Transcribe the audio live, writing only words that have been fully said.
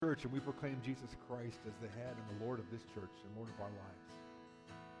church, and we proclaim Jesus Christ as the head and the Lord of this church and Lord of our lives.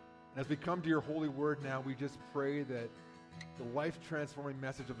 And as we come to your holy word now, we just pray that the life-transforming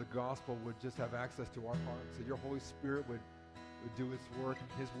message of the gospel would just have access to our hearts, that your Holy Spirit would do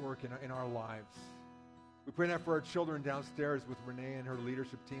his work in our lives. We pray that for our children downstairs with Renee and her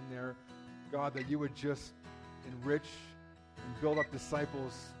leadership team there, God, that you would just enrich and build up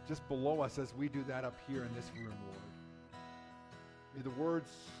disciples just below us as we do that up here in this room, Lord. May the words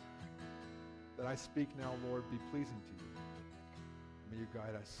that I speak now, Lord, be pleasing to you. May you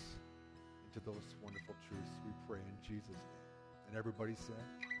guide us into those wonderful truths, we pray in Jesus' name. And everybody said,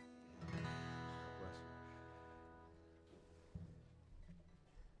 Amen. God bless you.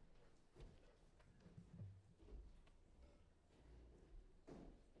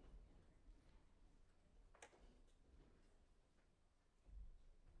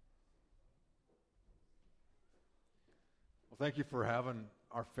 Well, thank you for having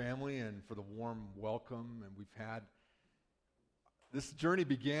our family and for the warm welcome. And we've had, this journey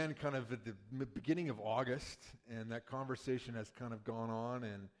began kind of at the beginning of August, and that conversation has kind of gone on,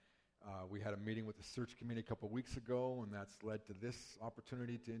 and we had a meeting with the search committee a couple of weeks ago, and that's led to this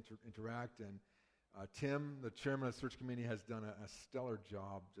opportunity to interact. And Tim, the chairman of the search committee, has done a stellar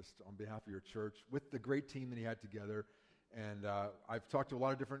job just on behalf of your church with the great team that he had together. And I've talked to a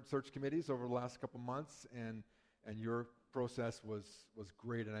lot of different search committees over the last couple of months, and your process was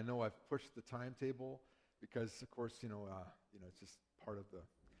great. And I know I've pushed the timetable because, of course, it's just part of the,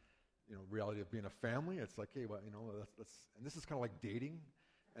 reality of being a family. It's like, hey, well, let's and this is kind of like dating.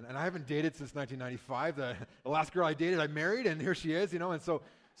 And I haven't dated since 1995. The last girl I dated, I married, and here she is, and so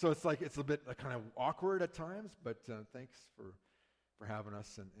it's like, it's a bit kind of awkward at times, but thanks for having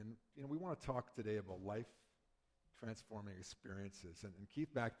us. And we want to talk today about life-transforming experiences. And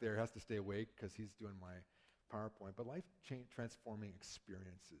Keith back there has to stay awake because he's doing my PowerPoint, but life-transforming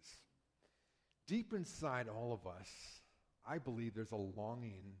experiences. Deep inside all of us, I believe there's a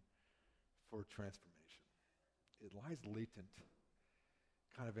longing for transformation. It lies latent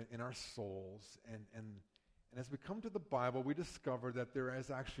kind of in our souls, and as we come to the Bible, we discover that there is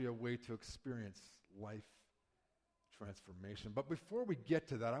actually a way to experience life transformation. But before we get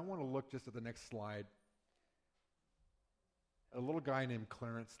to that, I want to look just at the next slide at a little guy named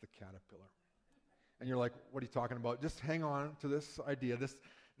Clarence the caterpillar. And you're like, what are you talking about? Just hang on to this idea.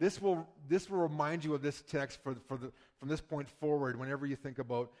 This will remind you of this text from this point forward. Whenever you think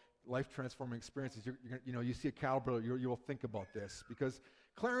about life-transforming experiences, you see a caterpillar, you will think about this. Because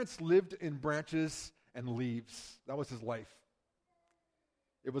Clarence lived in branches and leaves. That was his life.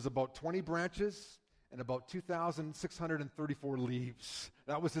 It was about 20 branches and about 2,634 leaves.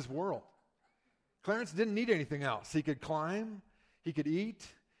 That was his world. Clarence didn't need anything else. He could climb, he could eat,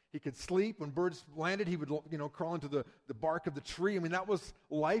 he could sleep. When birds landed, he would, crawl into the bark of the tree. I mean, that was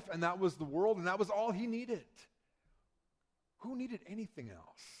life, and that was the world, and that was all he needed. Who needed anything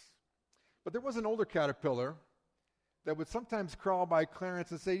else? But there was an older caterpillar that would sometimes crawl by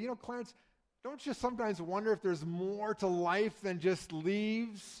Clarence and say, Clarence, don't you sometimes wonder if there's more to life than just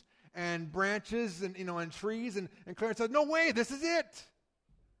leaves and branches and, and trees? And Clarence said, no way, this is it.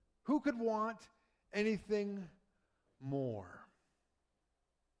 Who could want anything more?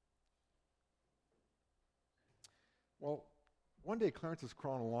 Well, one day Clarence is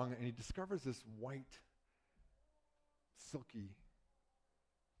crawling along and he discovers this white, silky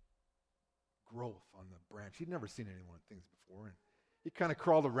growth on the branch. He'd never seen any one of things before, and he kind of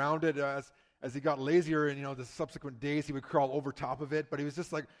crawled around it as he got lazier. And the subsequent days he would crawl over top of it. But he was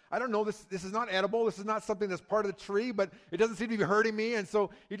just like, I don't know, this is not edible. This is not something that's part of the tree, but it doesn't seem to be hurting me. And so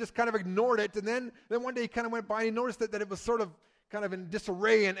he just kind of ignored it. And then one day he kind of went by and he noticed that it was sort of kind of in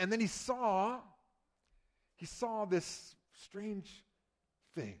disarray. And then he saw this strange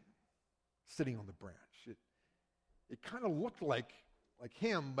thing sitting on the branch. It kind of looked like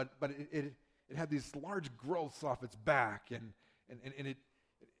him, but it had these large growths off its back, and it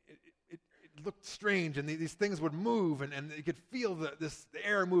looked strange, and these things would move, and you could feel the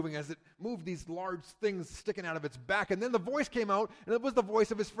air moving as it moved, these large things sticking out of its back. And then the voice came out, and it was the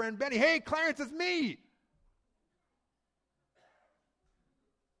voice of his friend Benny. Hey, Clarence, it's me!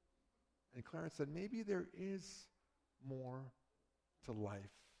 And Clarence said, maybe there is more to life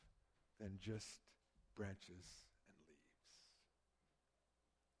than just branches and leaves.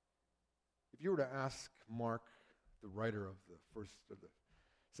 If you were to ask Mark, the writer of the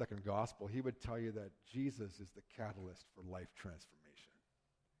second gospel, he would tell you that Jesus is the catalyst for life transformation.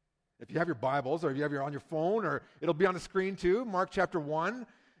 If you have your Bibles, or if you have on your phone, or it'll be on the screen too, Mark chapter 1,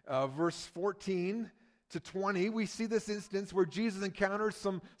 verse 14 to 20, we see this instance where Jesus encounters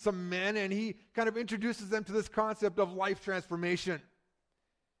some men, and he kind of introduces them to this concept of life transformation.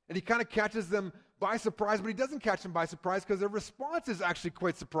 And he kind of catches them by surprise, but he doesn't catch them by surprise because their response is actually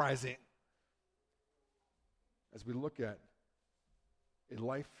quite surprising. As we look at a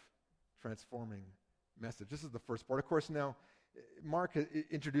life-transforming message. This is the first part. Of course, now, Mark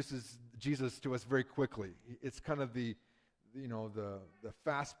introduces Jesus to us very quickly. It's kind of the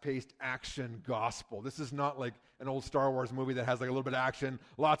fast-paced action gospel. This is not like an old Star Wars movie that has like a little bit of action,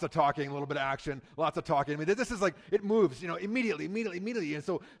 lots of talking, a little bit of action, lots of talking. I mean, this is like, it moves, immediately. And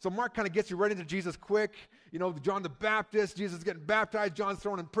so Mark kind of gets you right into Jesus quick. John the Baptist, Jesus is getting baptized, John's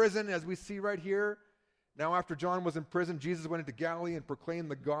thrown in prison, as we see right here. Now, after John was in prison, Jesus went into Galilee and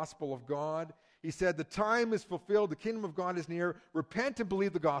proclaimed the gospel of God. He said, the time is fulfilled, the kingdom of God is near. Repent and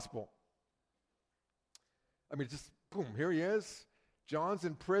believe the gospel. I mean, just boom, here he is. John's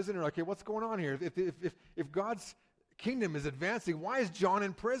in prison. You're like, okay, what's going on here? If God's kingdom is advancing, why is John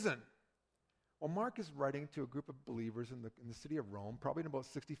in prison? Well, Mark is writing to a group of believers in the city of Rome, probably in about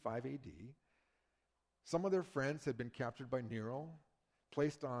 65 AD. Some of their friends had been captured by Nero,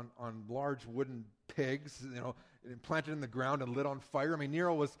 placed on large wooden pegs, planted in the ground and lit on fire. I mean,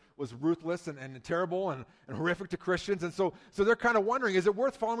 Nero was ruthless and terrible and horrific to Christians. And so they're kind of wondering, is it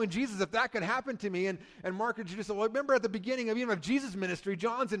worth following Jesus if that could happen to me? And Mark introduced, well, remember at the beginning of Jesus' ministry,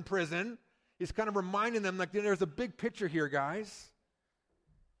 John's in prison. He's kind of reminding them, like, there's a big picture here, guys.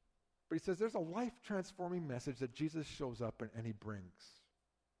 But he says there's a life-transforming message that Jesus shows up and he brings.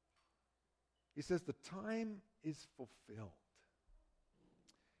 He says the time is fulfilled.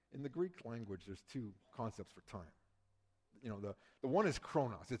 In the Greek language, there's two concepts for time. The one is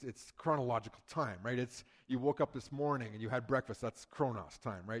chronos. It's chronological time, right? It's you woke up this morning and you had breakfast. That's chronos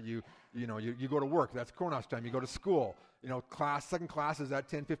time, right? You go to work. That's chronos time. You go to school. Second class is at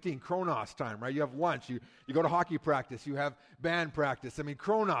 10:15. Chronos time, right? You have lunch. You go to hockey practice. You have band practice. I mean,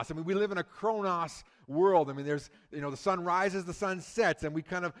 chronos. I mean, we live in a chronos world. I mean, there's the sun rises, the sun sets, and we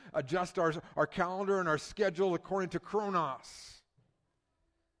kind of adjust our calendar and our schedule according to chronos.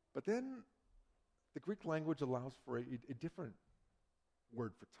 But then the Greek language allows for a different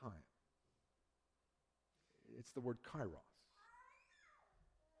word for time. It's the word kairos.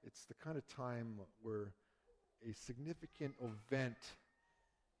 It's the kind of time where a significant event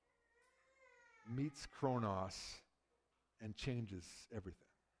meets chronos and changes everything.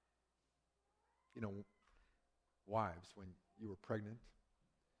 Wives, when you were pregnant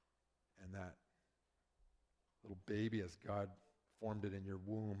and that little baby, as God formed it in your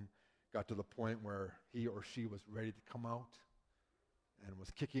womb, got to the point where he or she was ready to come out and was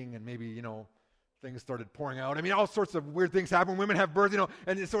kicking, and maybe, things started pouring out. I mean, all sorts of weird things happen. Women have birth,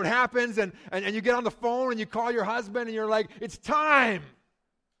 and so it happens, and you get on the phone and you call your husband and you're like, it's time.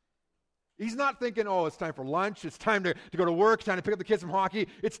 He's not thinking, oh, it's time for lunch, it's time to go to work, it's time to pick up the kids from hockey.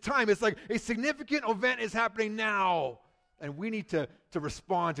 It's time. It's like a significant event is happening now, and we need to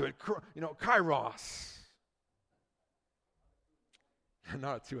respond to it. Kairos.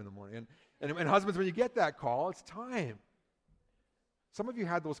 Not at 2 a.m. And husbands, when you get that call, it's time. Some of you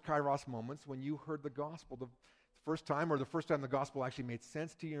had those kairos moments when you heard the gospel the first time, or the first time the gospel actually made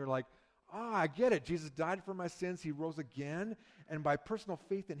sense to you. You're like, I get it. Jesus died for my sins. He rose again. And by personal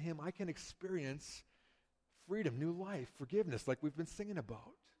faith in him, I can experience freedom, new life, forgiveness, like we've been singing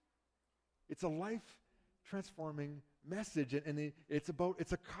about. It's a life-transforming message, and it's a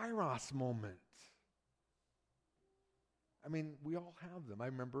kairos moment. I mean, we all have them. I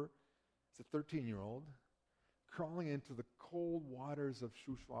remember as a 13-year-old crawling into the cold waters of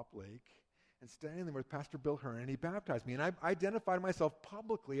Shuswap Lake and standing there with Pastor Bill Hearn, and he baptized me. And I identified myself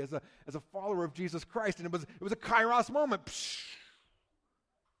publicly as a follower of Jesus Christ, and it was a kairos moment. Psh!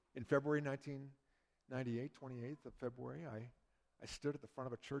 In February 1998, 28th of February, I stood at the front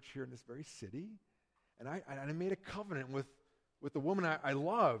of a church here in this very city, and I made a covenant with the woman I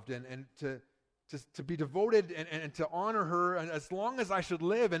loved, and to be devoted and to honor her as long as I should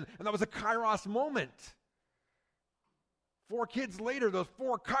live. And that was a kairos moment. 4 kids later, those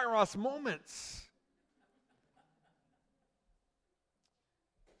 4 kairos moments.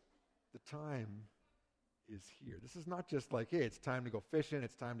 The time is here. This is not just like, hey, it's time to go fishing,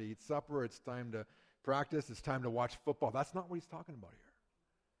 it's time to eat supper, it's time to practice, it's time to watch football. That's not what he's talking about here.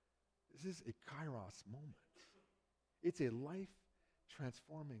 This is a kairos moment. It's a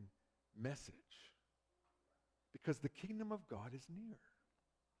life-transforming message, because the kingdom of God is near.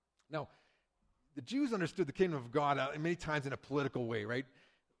 Now, the Jews understood the kingdom of God many times in a political way, right?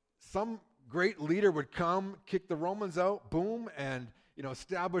 Some great leader would come, kick the Romans out, boom, and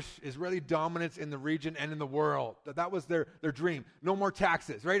establish Israeli dominance in the region and in the world. That was their dream. No more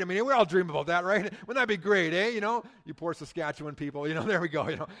taxes, right? I mean, we all dream about that, right? Wouldn't that be great, eh? You poor Saskatchewan people, there we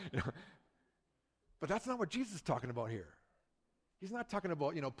go, But that's not what Jesus is talking about here. He's not talking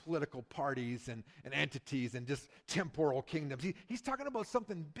about, political parties and entities and just temporal kingdoms. He's talking about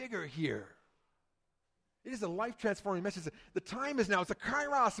something bigger here. It is a life-transforming message. The time is now. It's a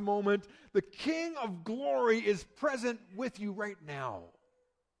kairos moment. The King of glory is present with you right now.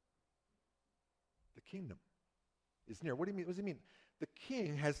 The kingdom is near. What do you mean? What does he mean? The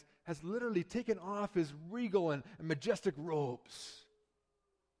king has literally taken off his regal and majestic robes.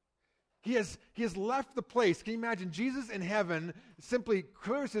 He has left the place. Can you imagine Jesus in heaven simply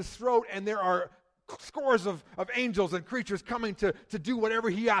clears his throat, and there are scores of angels and creatures coming to do whatever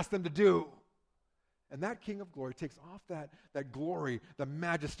he asked them to do. And that King of glory takes off that glory, the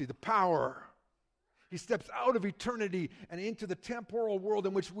majesty, the power. He steps out of eternity and into the temporal world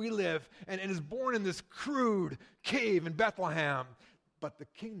in which we live and is born in this crude cave in Bethlehem. But the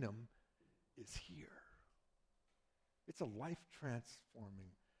kingdom is here. It's a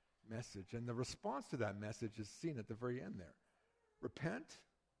life-transforming message. And the response to that message is seen at the very end there. Repent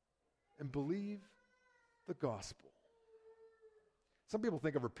and believe the gospel. Some people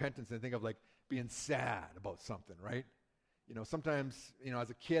think of repentance and they think of like being sad about something, right? Sometimes, as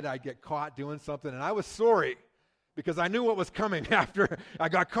a kid, I'd get caught doing something, and I was sorry because I knew what was coming after I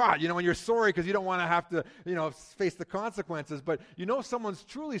got caught. When you're sorry because you don't want to have to, face the consequences. But someone's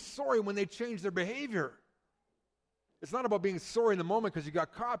truly sorry when they change their behavior. It's not about being sorry in the moment because you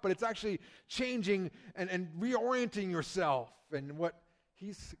got caught, but it's actually changing and reorienting yourself. And what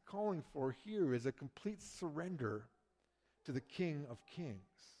he's calling for here is a complete surrender to the King of Kings,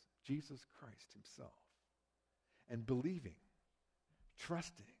 Jesus Christ himself. And believing,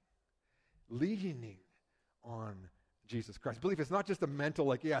 trusting, leaning on Jesus Christ. Belief is not just a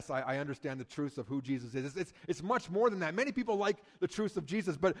mental, yes, I understand the truths of who Jesus is. It's much more than that. Many people like the truths of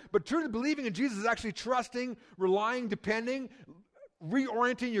Jesus, but truly believing in Jesus is actually trusting, relying, depending,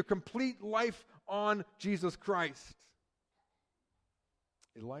 reorienting your complete life on Jesus Christ.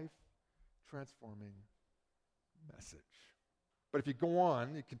 A life-transforming message. But if you go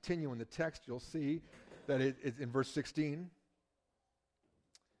on, you continue in the text, you'll see that it's in verse 16,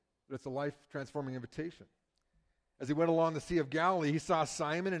 that it's a life-transforming invitation. As he went along the Sea of Galilee, he saw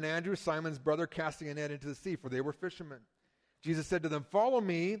Simon and Andrew, Simon's brother, casting a net into the sea, for they were fishermen. Jesus said to them, "Follow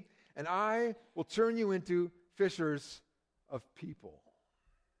me, and I will turn you into fishers of people."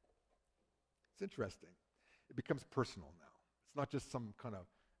 It's interesting. It becomes personal now. It's not just some kind of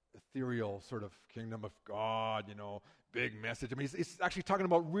ethereal sort of kingdom of God, big message. I mean, he's actually talking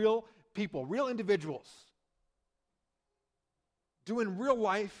about real people, real individuals, doing real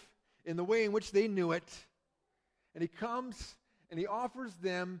life in the way in which they knew it. And he comes and he offers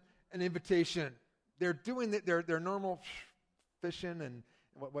them an invitation. They're doing their normal fishing and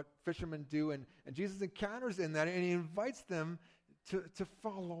what fishermen do. And Jesus encounters in that, and he invites them to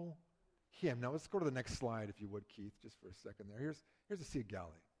follow him. Now let's go to the next slide, if you would, Keith, just for a second there. Here's the Sea of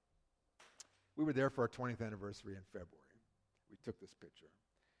Galilee. We were there for our 20th anniversary in February. We took this picture.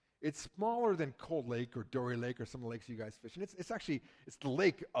 It's smaller than Cold Lake or Dory Lake or some of the lakes you guys fish. And it's the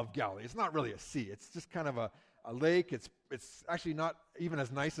Lake of Galilee. It's not really a sea. It's just kind of a lake. It's actually not even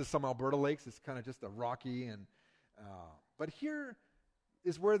as nice as some Alberta lakes. It's kind of just a rocky. But here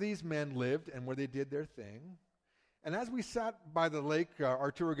is where these men lived and where they did their thing. And as we sat by the lake,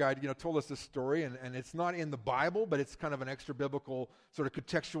 our tour guide, told us this story, and it's not in the Bible, but it's kind of an extra biblical sort of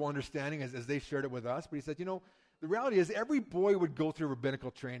contextual understanding as they shared it with us. But he said, the reality is every boy would go through rabbinical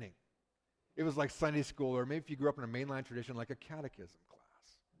training. It was like Sunday school, or maybe if you grew up in a mainline tradition, like a catechism class.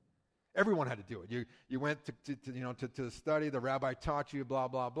 Everyone had to do it. You went to study, the rabbi taught you, blah,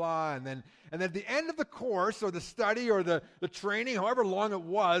 blah, blah, and then at the end of the course, or the study, or the training, however long it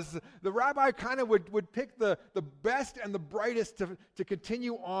was, the rabbi kind of would pick the best and the brightest to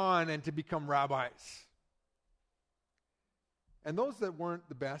continue on and to become rabbis. And those that weren't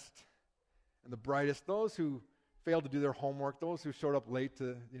the best and the brightest, those who failed to do their homework, those who showed up late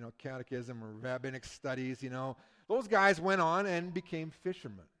to, catechism or rabbinic studies, those guys went on and became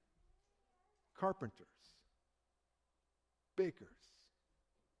fishermen, carpenters, bakers,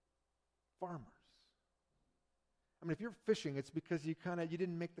 farmers. I mean, if you're fishing, it's because you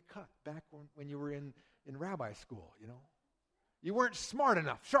didn't make the cut back when you were in rabbi school, You weren't smart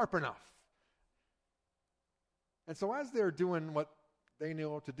enough, sharp enough. And so as they're doing what they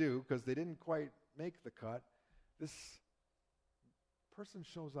knew what to do, because they didn't quite make the cut, this person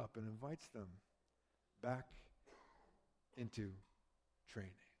shows up and invites them back into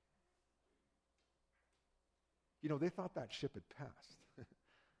training. They thought that ship had passed.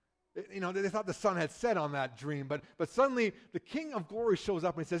 They thought the sun had set on that dream, but suddenly the King of Glory shows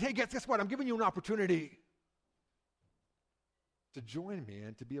up and he says, "Hey, guess what? I'm giving you an opportunity to join me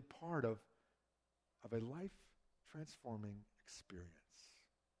and to be a part of a life-transforming experience.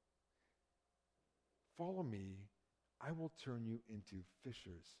 Follow me, I will turn you into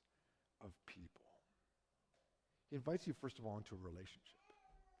fishers of people. He invites you, first of all, into a relationship.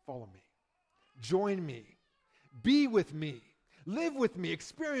 Follow me. Join me. Be with me. Live with me.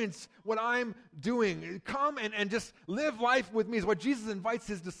 Experience what I'm doing. Come and just live life with me is what Jesus invites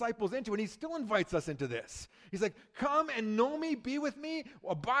his disciples into, and he still invites us into this. He's like, come and know me, be with me,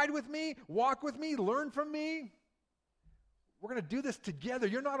 abide with me, walk with me, learn from me. We're going to do this together.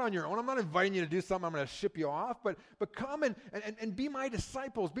 You're not on your own. I'm not inviting you to do something. I'm going to ship you off, but come and be my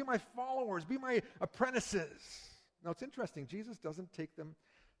disciples, be my followers, be my apprentices. Now, it's interesting. Jesus doesn't take them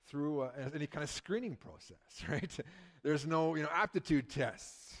through any kind of screening process, right? There's no, aptitude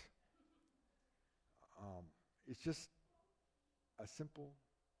tests. It's just a simple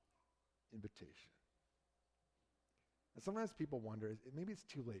invitation. And sometimes people wonder, maybe it's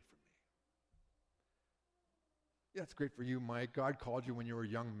too late for me. Yeah, it's great for you, Mike. God called you when you were a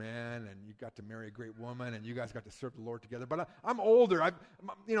young man, and you got to marry a great woman, and you guys got to serve the Lord together. But I'm older. I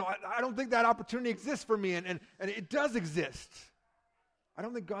don't think that opportunity exists for me, and it does exist. I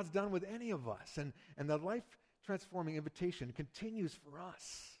don't think God's done with any of us. And the life-transforming invitation continues for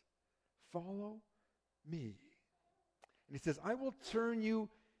us. Follow me. And he says, I will turn you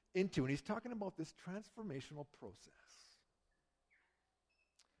into, and he's talking about this transformational process.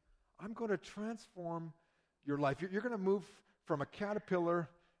 I'm going to transform your life. You're going to move from a caterpillar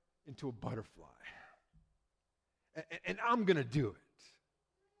into a butterfly. And I'm going to do it.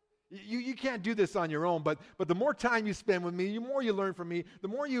 You can't do this on your own, but the more time you spend with me, the more you learn from me, the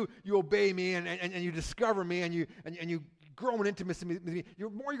more you obey me and you discover me and you grow in intimacy with me, the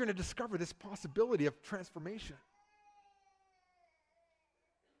more you're going to discover this possibility of transformation.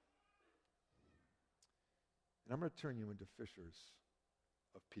 And I'm going to turn you into fishers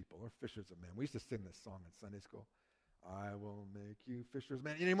of people or fishers of men. We used to sing this song in Sunday school. I will make you fishers of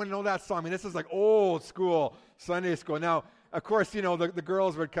men. Anyone know that song? I mean, this is like old school Sunday school. Now, of course, the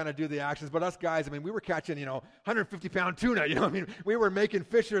girls would kind of do the actions, but us guys, I mean, we were catching, 150-pound tuna, I mean, we were making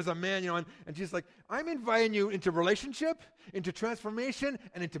fishers of men, and she's like, I'm inviting you into relationship, into transformation,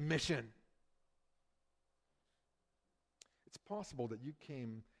 and into mission. It's possible that you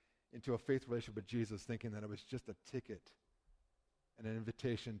came into a faith relationship with Jesus thinking that it was just a ticket and an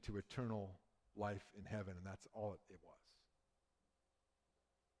invitation to eternal life in heaven, and that's all it was.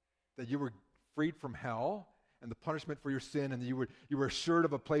 That you were freed from hell and the punishment for your sin, and you were assured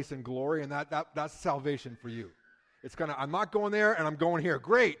of a place in glory, and that's salvation for you. It's I'm not going there, and I'm going here.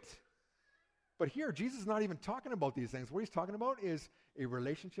 Great. But here, Jesus is not even talking about these things. What he's talking about is a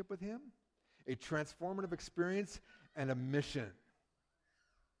relationship with him, a transformative experience, and a mission.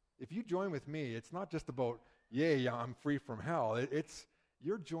 If you join with me, it's not just about, I'm free from hell. It's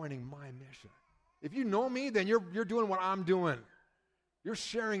you're joining my mission. If you know me, then you're doing what I'm doing. You're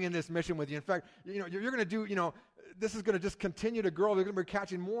sharing in this mission with you. In fact, you're going to do, this is going to just continue to grow. They're going to be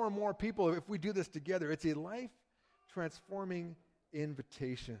catching more and more people if we do this together. It's a life-transforming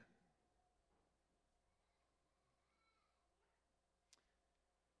invitation.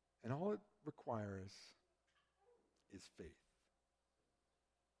 And all it requires is faith.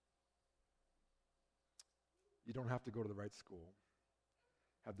 You don't have to go to the right school,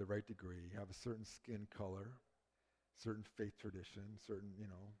 have the right degree, have a certain skin color, certain faith tradition, certain,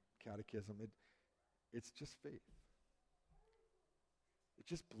 catechism. It's just faith. It's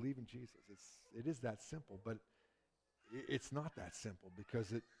just believe in Jesus. It is that simple, but it's not that simple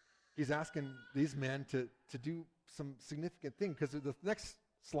because he's asking these men to do some significant thing, because the next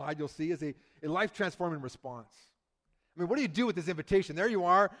slide you'll see is a life-transforming response. I mean, what do you do with this invitation? There you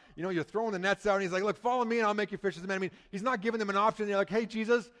are, you're throwing the nets out, and he's like, look, follow me and I'll make you fishers of men. I mean, he's not giving them an option. They're like, hey,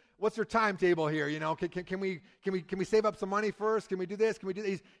 Jesus, what's your timetable here? Can we save up some money first? Can we do this? Can we do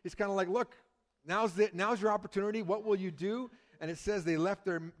this? He's kind of like, look, now's your opportunity. What will you do? And it says they left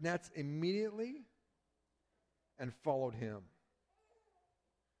their nets immediately and followed him.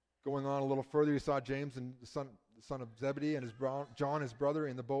 Going on a little further, you saw James and the son of Zebedee and John, his brother,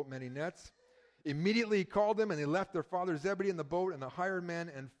 in the boat mending nets. Immediately he called them, and they left their father Zebedee in the boat and the hired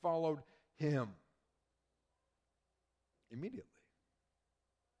men and followed him. Immediately.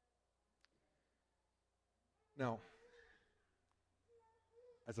 Now,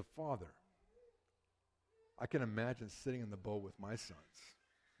 as a father, I can imagine sitting in the boat with my sons.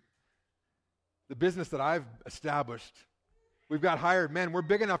 The business that I've established, we've got hired men. We're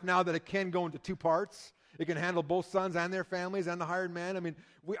big enough now that it can go into two parts. It can handle both sons and their families and the hired man. I mean,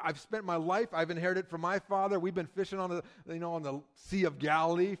 I've spent my life, I've inherited from my father. We've been fishing on the Sea of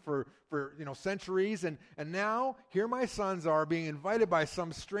Galilee for centuries. And now, here my sons are being invited by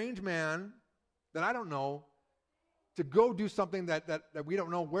some strange man that I don't know to go do something that we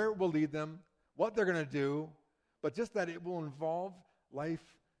don't know where it will lead them, what they're going to do, but just that it will involve life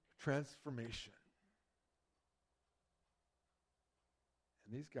transformation.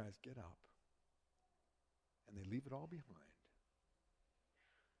 And these guys get up and they leave it all behind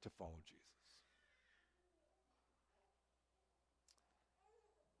to follow Jesus.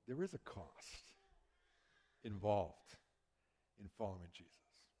 There is a cost involved in following Jesus.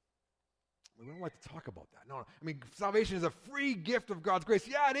 We don't like to talk about that. No, I mean, salvation is a free gift of God's grace.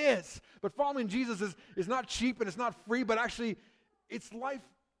 Yeah, it is. But following Jesus is not cheap and it's not free, but actually it's life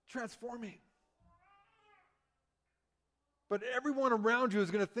transforming. But everyone around you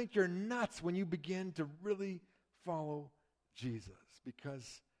is going to think you're nuts when you begin to really follow Jesus,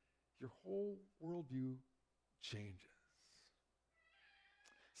 because your whole worldview changes.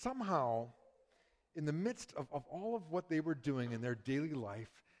 Somehow, in the midst of all of what they were doing in their daily life,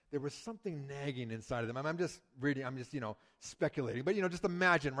 there was something nagging inside of them. I'm just reading, I'm just, speculating. But, just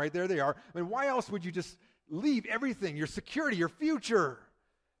imagine, right there they are. I mean, why else would you just leave everything, your security, your future,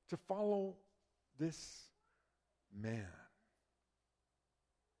 to follow this man?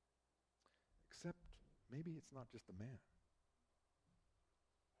 Except maybe it's not just a man.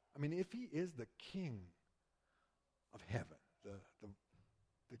 I mean, if he is the King of heaven, the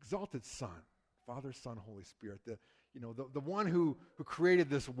exalted Son, Father, Son, Holy Spirit, the one who created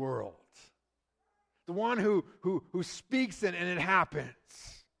this world, the one who speaks and it happens,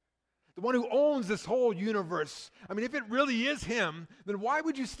 the one who owns this whole universe. I mean, if it really is him, then why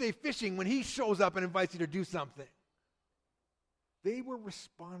would you stay fishing when he shows up and invites you to do something? They were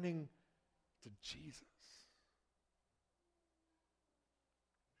responding to Jesus.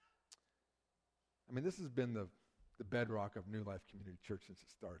 I mean, this has been the bedrock of New Life Community Church since it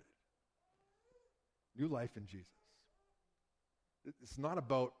started. New life in Jesus. It's not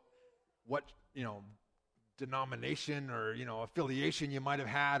about what, denomination or, affiliation you might have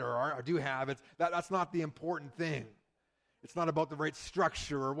had or do have. That's not the important thing. It's not about the right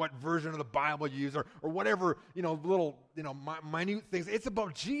structure or what version of the Bible you use or whatever, little, minute things. It's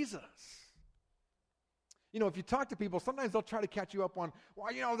about Jesus. If you talk to people, sometimes they'll try to catch you up on,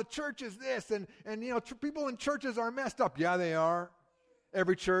 well, the church is this, and people in churches are messed up. Yeah, they are.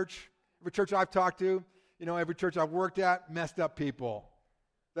 Every church I've talked to, every church I've worked at, messed up people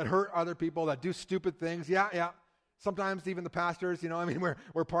that hurt other people, that do stupid things. Yeah. Sometimes even the pastors,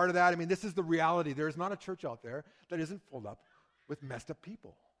 we're part of that. I mean, this is the reality. There is not a church out there that isn't filled up with messed up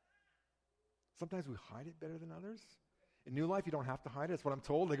people. Sometimes we hide it better than others. In New Life, you don't have to hide it. That's what I'm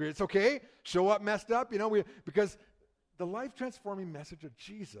told. It's okay. Show up messed up, because the life-transforming message of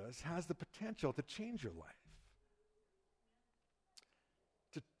Jesus has the potential to change your life,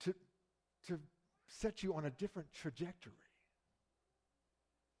 to set you on a different trajectory.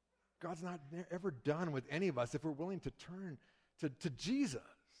 God's not ever done with any of us if we're willing to turn to Jesus.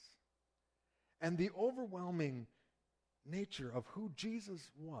 And the overwhelming nature of who Jesus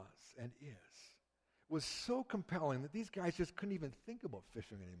was and is was so compelling that these guys just couldn't even think about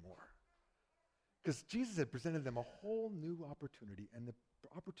fishing anymore. Because Jesus had presented them a whole new opportunity, and the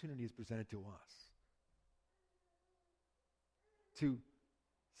opportunity is presented to us to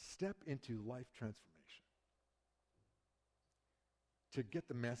step into life transformation, to get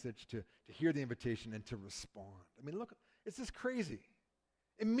the message, to hear the invitation, and to respond. I mean, look, it's just crazy.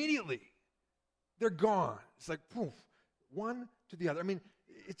 Immediately, they're gone. It's like, poof, one to the other. I mean,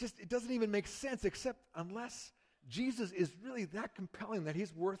 it doesn't even make sense, except unless Jesus is really that compelling that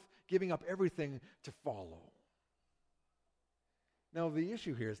he's worth giving up everything to follow. Now, the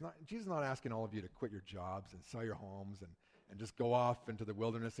issue here is Jesus is not asking all of you to quit your jobs and sell your homes and just go off into the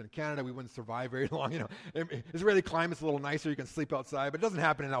wilderness. In Canada, we wouldn't survive very long. Israeli climate's a little nicer. You can sleep outside, but it doesn't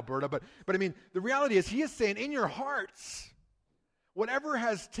happen in Alberta. But I mean, the reality is he is saying in your hearts, whatever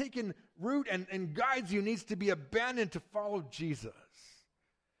has taken root and guides you needs to be abandoned to follow Jesus.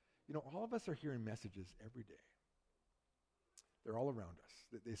 All of us are hearing messages every day. They're all around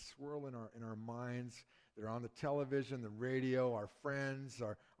us. They swirl in our minds. They're on the television, the radio, our friends,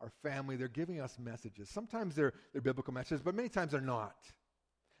 our family. They're giving us messages. Sometimes they're biblical messages, but many times they're not.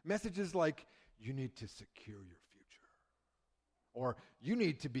 Messages like, you need to secure your future. Or you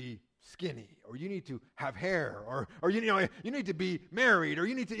need to be skinny. Or you need to have hair. Or you need to be married. Or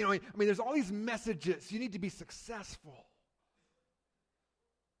you need to, there's all these messages. You need to be successful.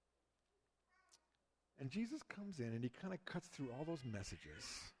 And Jesus comes in and he kind of cuts through all those messages.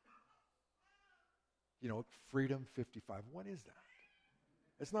 Freedom 55. What is that?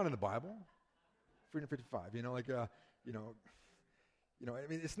 It's not in the Bible. Freedom 55.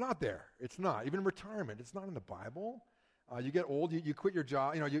 It's not there. It's not. Even retirement, it's not in the Bible. You get old, you quit your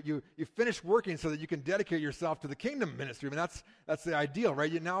job, you finish working so that you can dedicate yourself to the kingdom ministry. I mean, that's the ideal,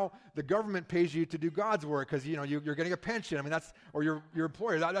 right? Now the government pays you to do God's work because, you're getting a pension. I mean, or your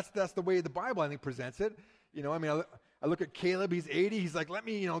employer. That's the way the Bible, I think, presents it. I look at Caleb, he's 80, he's like, let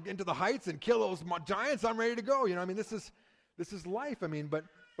me, into the heights and kill those giants, I'm ready to go. This is life.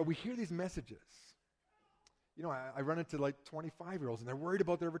 But we hear these messages. I run into like 25-year-olds and they're worried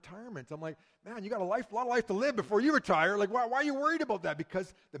about their retirement. I'm like, man, you got a lot of life to live before you retire. Like, why are you worried about that?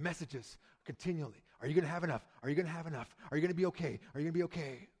 Because the messages continually, are you going to have enough? Are you going to have enough? Are you going to be okay? Are you going to be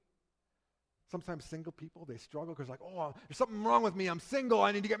okay? Sometimes single people, they struggle because oh, there's something wrong with me. I'm single.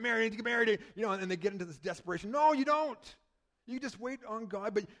 I need to get married. And they get into this desperation. No, you don't. You just wait on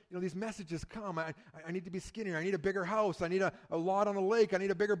God, but these messages come. I need to be skinnier. I need a bigger house. I need a lot on a lake. I need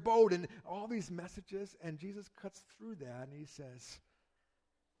a bigger boat, and all these messages. And Jesus cuts through that, and he says,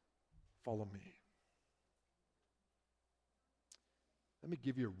 "Follow me. Let me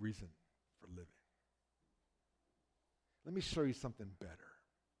give you a reason for living. Let me show you something better.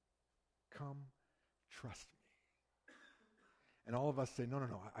 Come, trust me." And all of us say, no,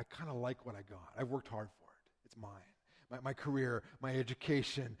 I kind of like what I got. I've worked hard for it. It's mine. My career, my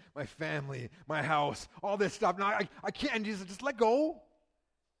education, my family, my house, all this stuff. Now I can't. Jesus, just let go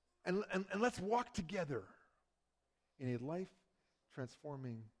and let's walk together in a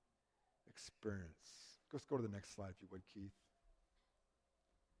life-transforming experience. Let's go to the next slide, if you would, Keith.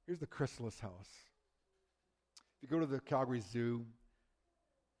 Here's the chrysalis house. If you go to the Calgary Zoo,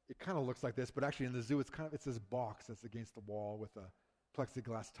 it kind of looks like this, but actually in the zoo, it's this box that's against the wall with a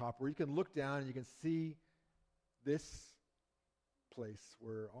plexiglass top where you can look down and you can see this place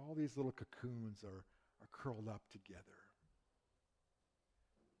where all these little cocoons are curled up together.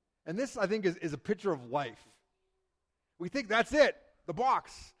 And this, I think, is a picture of life. We think that's it, the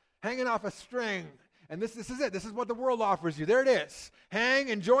box, hanging off a string. And this is it. This is what the world offers you. There it is. Hang,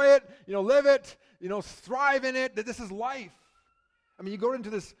 enjoy it, live it, thrive in it. That this is life. You go into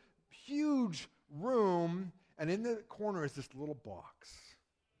this huge room, and in the corner is this little box.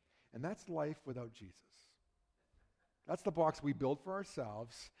 And that's life without Jesus. That's the box we build for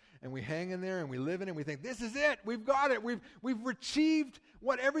ourselves, and we hang in there, and we live in it, and we think, this is it. We've got it. We've achieved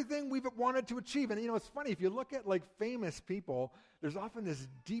everything we've wanted to achieve. And, it's funny. If you look at, famous people, there's often this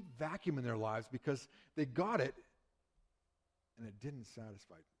deep vacuum in their lives because they got it, and it didn't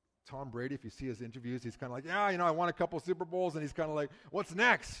satisfy. Tom Brady, if you see his interviews, he's kind of like, yeah, I won a couple Super Bowls, and he's kind of like, what's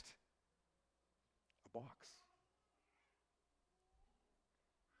next? A box.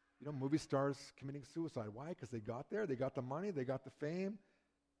 Movie stars committing suicide. Why? Because they got there, they got the money, they got the fame,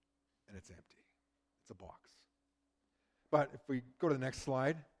 and it's empty. It's a box. But if we go to the next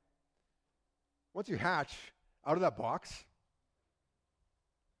slide, once you hatch out of that box,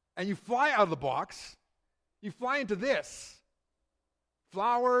 and you fly out of the box, you fly into this.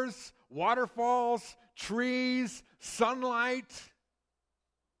 Flowers, waterfalls, trees, sunlight.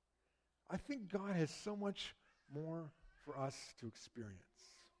 I think God has so much more for us to experience.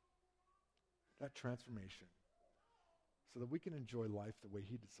 That transformation. So that we can enjoy life the way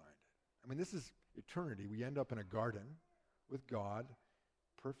he designed it. This is eternity. We end up in a garden with God.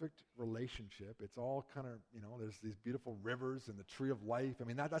 Perfect relationship. It's all kind of, there's these beautiful rivers and the tree of life.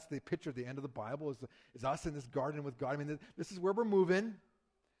 That's the picture at the end of the Bible is us in this garden with God. This is where we're moving.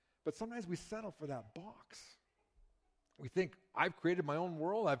 But sometimes we settle for that box. We think, I've created my own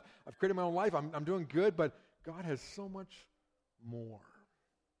world. I've created my own life. I'm doing good, but God has so much more.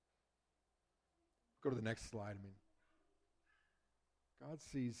 Go to the next slide. God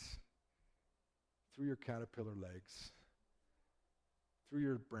sees through your caterpillar legs, through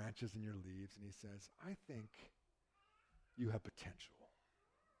your branches and your leaves, and he says, I think you have potential.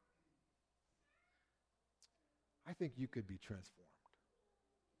 I think you could be transformed.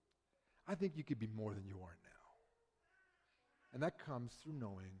 I think you could be more than you are now. And that comes through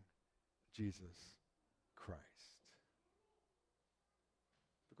knowing Jesus Christ.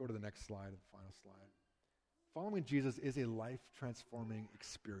 Go to the next slide, the final slide. Following Jesus is a life-transforming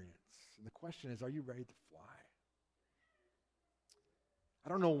experience. And the question is, are you ready to fly? I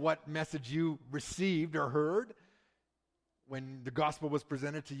don't know what message you received or heard when the gospel was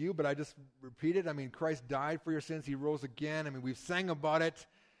presented to you, but I just repeat it. Christ died for your sins. He rose again. We've sang about it.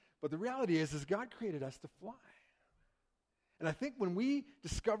 But the reality is God created us to fly. And I think when we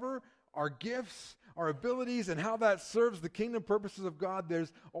discover our gifts, our abilities, and how that serves the kingdom purposes of God,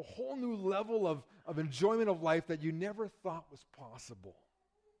 there's a whole new level of enjoyment of life that you never thought was possible.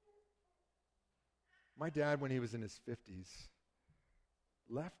 My dad, when he was in his 50s,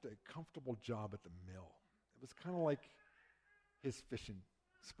 left a comfortable job at the mill. It was kind of like his fishing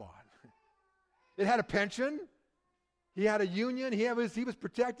spot. It had a pension, He had a union. He was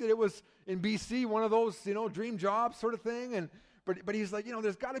protected. It was in BC, one of those, dream jobs sort of thing. But he's like,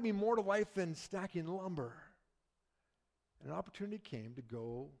 there's got to be more to life than stacking lumber. And an opportunity came to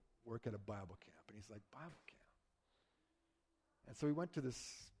go work at a Bible camp. And he's like, Bible camp. And so he went to this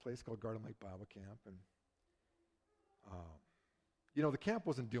place called Garden Lake Bible Camp. And, the camp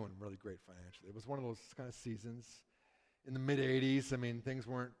wasn't doing really great financially. It was one of those kind of seasons in the mid-'80s. I mean, things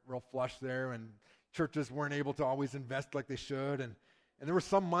weren't real flush there, and churches weren't able to always invest like they should. And there were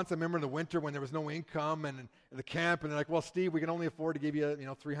some months, I remember in the winter, when there was no income and in the camp, and they're like, well, Steve, we can only afford to give you,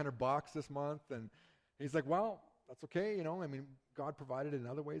 $300 this month. And he's like, well, that's okay, I mean, God provided in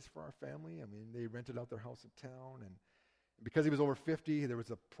other ways for our family. I mean, they rented out their house in town, and because he was over 50, there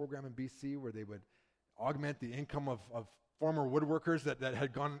was a program in BC where they would augment the income of former woodworkers that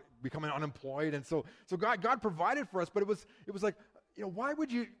had becoming unemployed. And so God provided for us, but it was like, why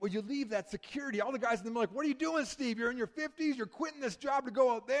would you leave that security? All the guys in them were like, what are you doing, Steve? You're in your 50s, you're quitting this job to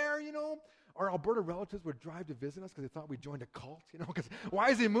go out there, Our Alberta relatives would drive to visit us because they thought we joined a cult, because why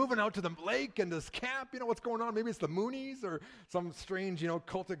is he moving out to the lake and this camp? What's going on? Maybe it's the Moonies or some strange,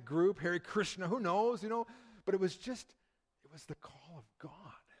 cultic group, Hare Krishna, who knows, But it was the call of God.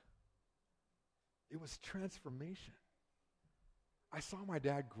 It was transformation. I saw my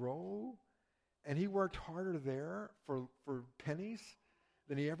dad grow, and he worked harder there for pennies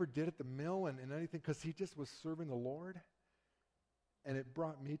than he ever did at the mill and anything, because he just was serving the Lord. And it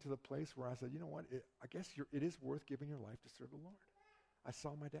brought me to the place where I said, you know what, I guess it is worth giving your life to serve the Lord. I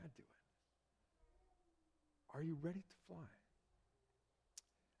saw my dad do it. Are you ready to fly?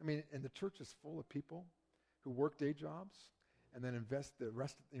 I mean, and the church is full of people who work day jobs and then invest the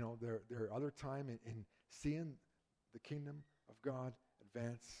rest, their other time in seeing the kingdom of God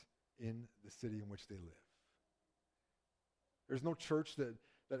advance in the city in which they live. There's no church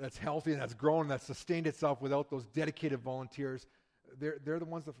that's healthy and that's grown, that's sustained itself without those dedicated volunteers. They're the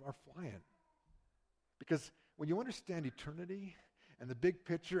ones that are flying. Because when you understand eternity and the big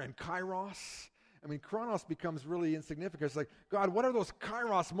picture and kairos, I mean, chronos becomes really insignificant. It's like, God, what are those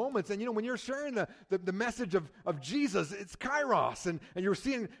kairos moments? And, when you're sharing the message of Jesus, it's kairos. And you're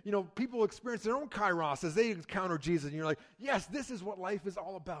seeing, people experience their own kairos as they encounter Jesus. And you're like, yes, this is what life is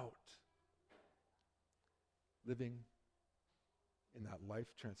all about. Living in that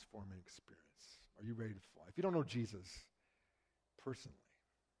life-transforming experience. Are you ready to fly? If you don't know Jesus personally,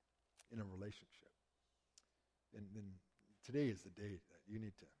 in a relationship, then today is the day that you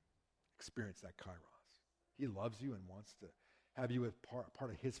need to experience that kairos. He loves you and wants to have you as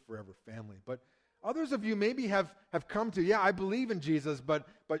part of his forever family. But others of you maybe have come to, I believe in Jesus, but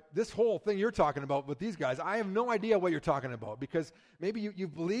this whole thing you're talking about with these guys, I have no idea what you're talking about, because maybe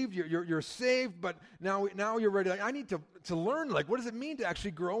you've believed, you're saved, but now you're ready. Like, I need to learn, like, what does it mean to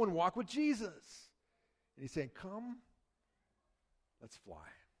actually grow and walk with Jesus? And he's saying, come, let's fly.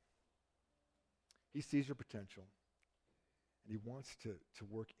 He sees your potential. And he wants to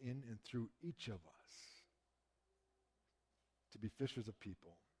work in and through each of us to be fishers of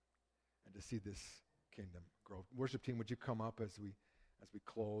people and to see this kingdom grow. Worship team, would you come up as we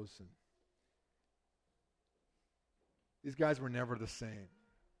close? And these guys were never the same.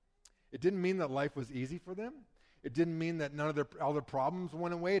 It didn't mean that life was easy for them. It didn't mean that none of all their problems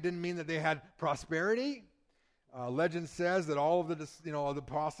went away. It didn't mean that they had prosperity. Legend says that all of the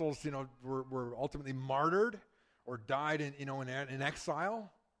apostles were ultimately martyred or died in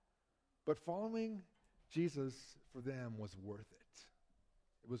exile. But following Jesus for them was worth it.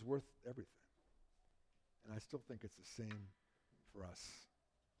 It was worth everything. And I still think it's the same for us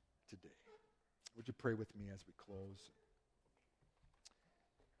today. Would you pray with me as we close?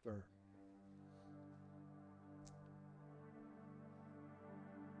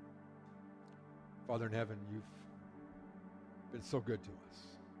 Father in heaven, you've been so good to us.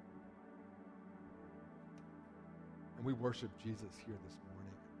 And we worship Jesus here this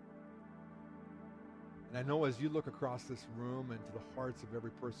morning. And I know as you look across this room and to the hearts of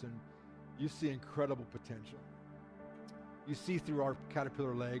every person, you see incredible potential. You see through our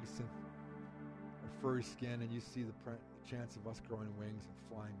caterpillar legs and our furry skin, and you see the chance of us growing wings and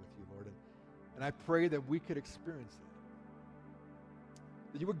flying with you, Lord. And I pray that we could experience that.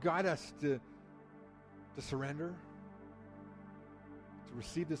 That you would guide us to surrender, to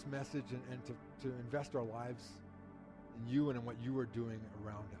receive this message, and to invest our lives in you and in what you are doing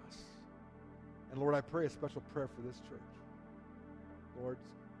around us. And Lord, I pray a special prayer for this church. Lord,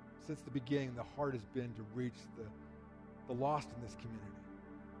 since the beginning, the heart has been to reach the lost in this community.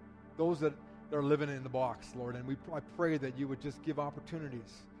 Those that are living in the box, Lord. And I pray that you would just give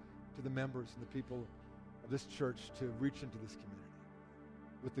opportunities to the members and the people of this church to reach into this community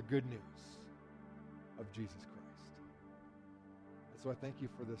with the good news of Jesus Christ. So I thank you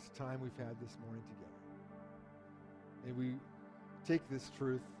for this time we've had this morning together. May we take this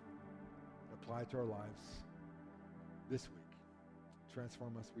truth, apply it to our lives this week.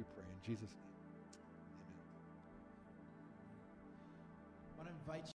 Transform us, we pray. In Jesus' name, amen. I want to invite